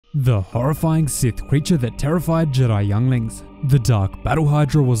The horrifying Sith creature that terrified Jedi Younglings. The Dark Battle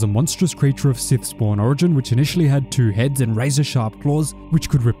Hydra was a monstrous creature of Sithspawn origin which initially had 2 heads and razor-sharp claws which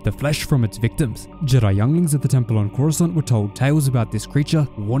could rip the flesh from its victims. Jedi Younglings at the temple on Coruscant were told tales about this creature,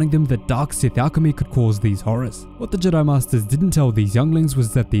 warning them that dark Sith alchemy could cause these horrors. What the Jedi Masters didn't tell these younglings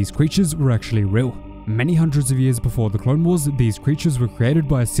was that these creatures were actually real. Many hundreds of years before the Clone Wars, these creatures were created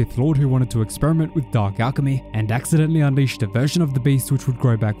by a Sith Lord who wanted to experiment with dark alchemy and accidentally unleashed a version of the beast which would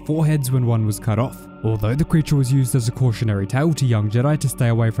grow back 4 heads when one was cut off. Although the creature was used as a cautionary tale to young Jedi to stay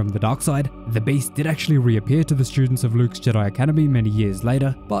away from the dark side, the beast did actually reappear to the students of Luke's Jedi Academy many years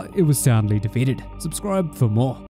later, but it was soundly defeated. Subscribe for more.